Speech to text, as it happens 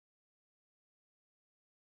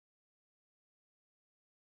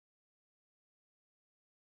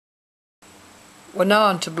We're now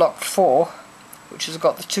on to block 4, which has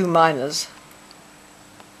got the 2 miners,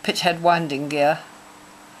 pithead winding gear,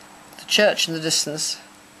 the church in the distance,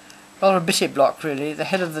 rather a bitty block really, the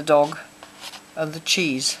head of the dog and the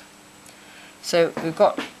cheese. So we've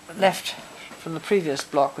got left from the previous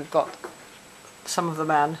block, we've got some of the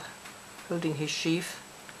man holding his sheaf,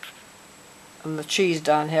 and the cheese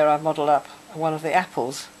down here I've modelled up, and one of the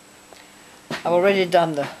apples. I've already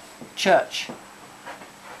done the church.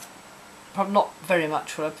 Probably not very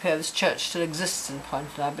much will appear. This church still exists in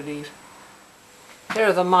Poynton, I believe. Here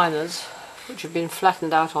are the miners, which have been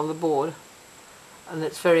flattened out on the board, and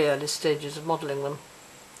it's very early stages of modelling them.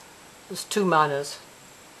 There's 2 miners,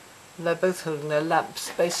 and they're both holding their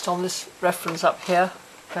lamps based on this reference up here,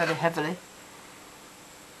 fairly heavily,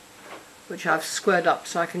 which I've squared up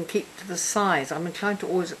so I can keep to the size. I'm inclined to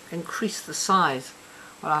always increase the size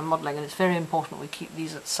when I'm modelling, and it's very important we keep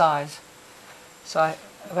these at size. So I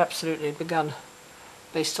have absolutely begun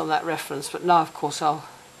based on that reference, but now of course I'll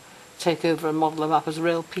take over and model them up as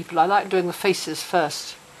real people. I like doing the faces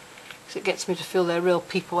first because it gets me to feel they're real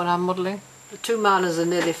people when I'm modelling. The 2 miners are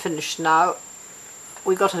nearly finished now.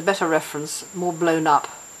 We got a better reference, more blown up,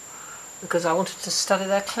 because I wanted to study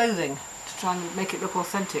their clothing to try and make it look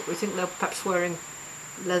authentic. We think they're perhaps wearing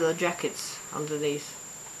leather jackets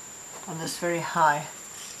underneath and this very high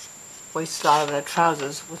waistline of their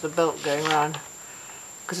trousers with the belt going round.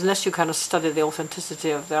 Because unless you kind of study the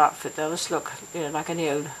authenticity of their outfit, they'll just look, you know, like any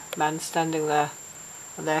old man standing there.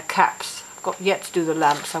 And their caps. I've got yet to do the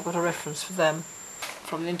lamps. I've got a reference for them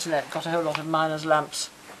from the internet. Got a whole lot of miners' lamps,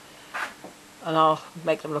 and I'll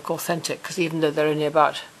make them look authentic. Because even though they're only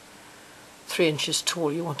about 3 inches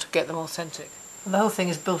tall, you want to get them authentic. And the whole thing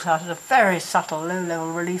is built out at a very subtle,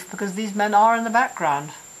 low-level relief because these men are in the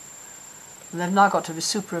background, and they've now got to be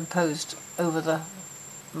superimposed over the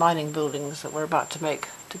mining buildings that we're about to make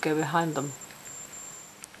to go behind them.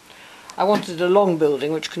 I wanted a long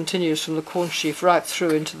building which continues from the corn sheaf right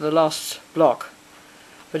through into the last block,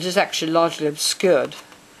 but is actually largely obscured.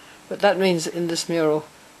 But that means in this mural,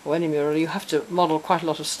 or any mural, you have to model quite a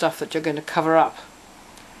lot of stuff that you're going to cover up.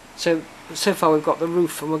 So far we've got the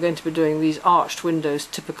roof, and we're going to be doing these arched windows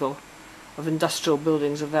typical of industrial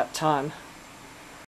buildings of that time.